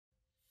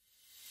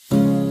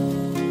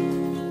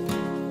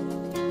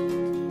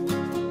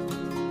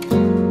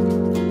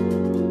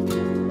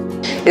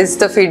is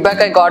the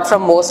feedback I got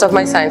from most of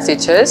my science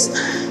teachers.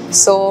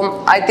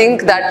 So I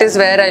think that is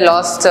where I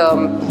lost,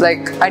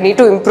 I need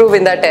to improve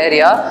in that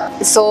area.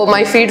 So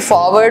my feed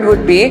forward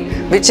would be,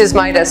 which is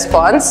my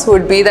response,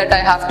 would be that I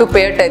have to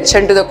pay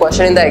attention to the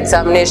question in the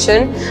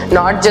examination,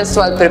 not just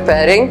while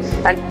preparing,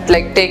 and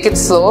take it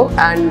slow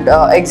and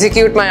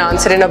execute my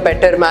answer in a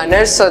better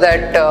manner so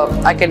that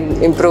I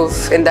can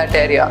improve in that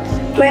area.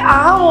 My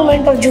aha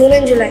moment of June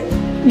and July.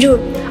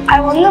 June,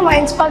 I won the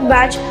MindSpark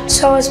badge,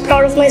 so I was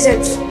proud of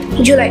myself.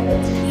 July,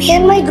 me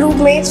and my group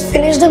mates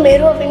finished the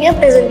Meru of India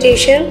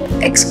presentation.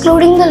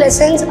 Excluding the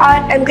lessons,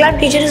 our MCLAT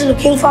teacher is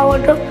looking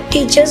forward to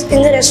teach us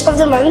in the rest of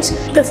the months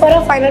before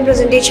our final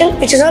presentation,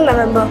 which is on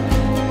November.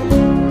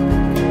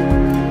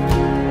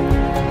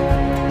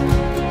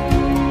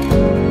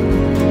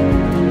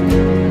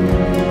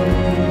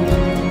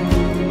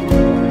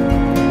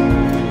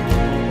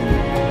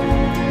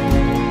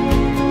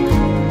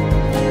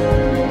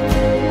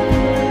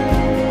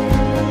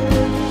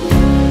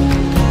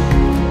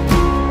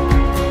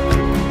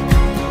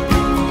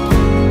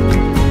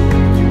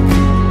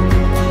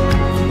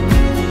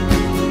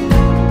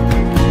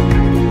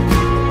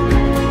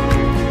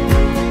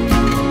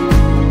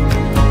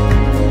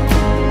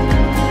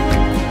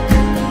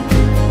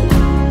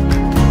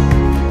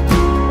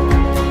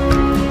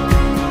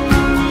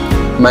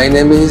 My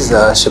name is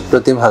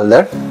Supratim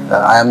Haldar.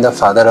 I am the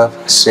father of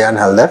Shreyan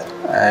Haldar,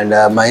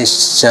 and my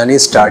son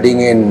is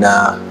studying in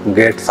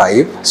grade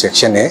 5,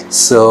 section A.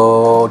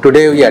 So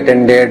today we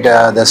attended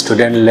the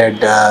student-led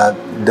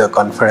the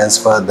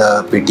conference for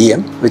the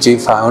PTM, which we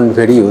found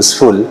very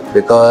useful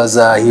because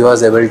he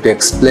was able to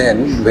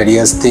explain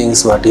various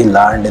things what he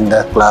learned in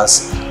the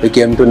class. We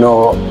came to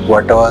know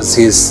what was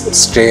his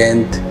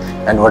strength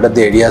and what are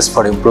the areas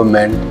for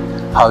improvement,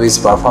 how he is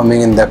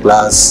performing in the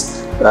class,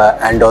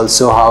 and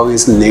also how he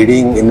is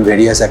leading in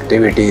various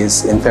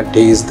activities. In fact,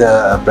 he is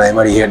the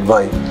primary head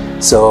boy,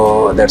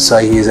 so that's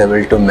why he is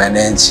able to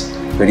manage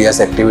various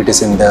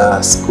activities in the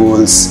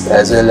schools,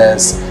 as well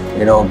as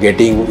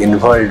getting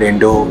involved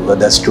into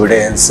the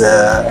students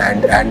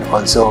and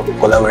also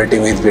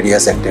collaborating with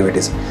various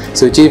activities,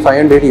 so which I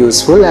find very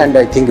useful, and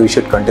I think we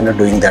should continue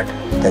doing that.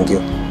 Thank you.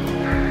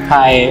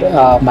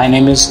 Hi, my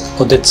name is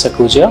Udit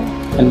Sakuja,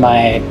 and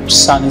my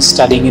son is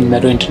studying in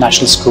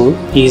Meru-International School.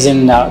 He is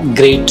in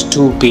grade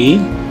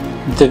 2B.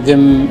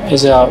 Divyam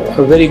is a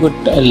very good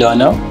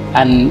learner,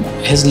 and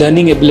his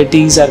learning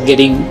abilities are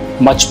getting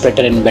much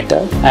better and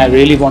better. I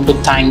really want to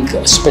thank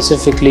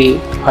specifically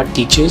her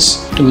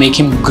teachers to make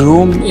him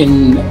groom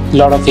in a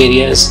lot of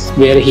areas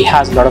where he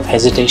has a lot of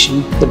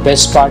hesitation. The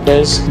best part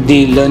is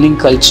the learning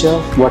culture,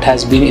 what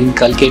has been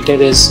inculcated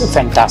is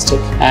fantastic,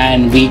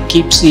 and we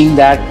keep seeing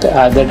that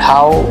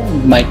how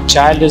my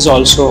child is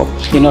also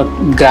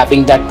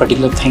grabbing that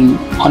particular thing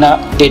on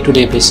a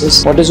day-to-day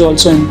basis. What is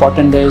also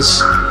important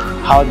is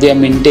how they are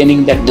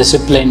maintaining that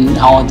discipline,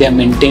 how they are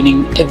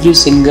maintaining every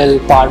single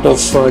part of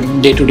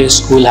day-to-day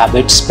school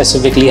habits.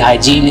 Specifically,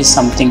 hygiene is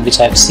something which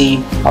I've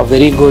seen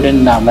very good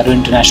in Meru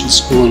International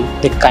School.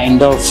 The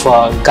kind of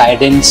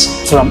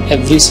guidance from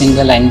every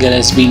single angle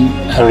has been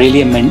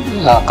really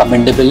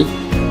commendable.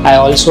 I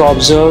also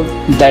observe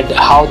that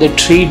how they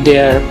treat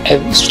their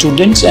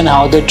students and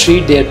how they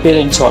treat their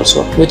parents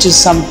also, which is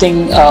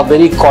something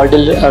very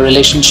cordial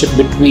relationship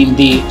between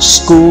the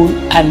school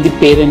and the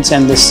parents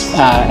and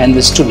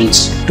the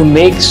students, to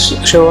make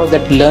sure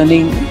that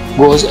learning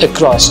goes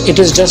across. It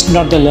is just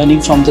not the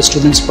learning from the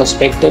student's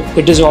perspective.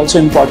 It is also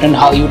important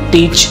how you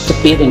teach the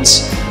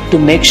parents, to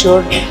make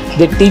sure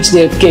they teach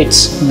their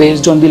kids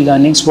based on the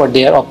learnings what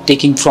they are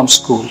taking from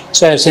school.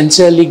 So I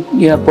sincerely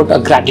put a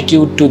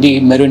gratitude to the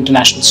Meru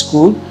International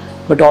School,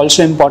 but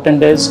also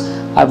important is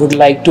I would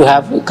like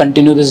to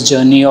continue this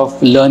journey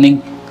of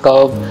learning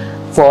curve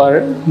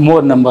for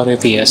more number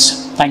of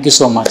years. Thank you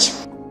so much.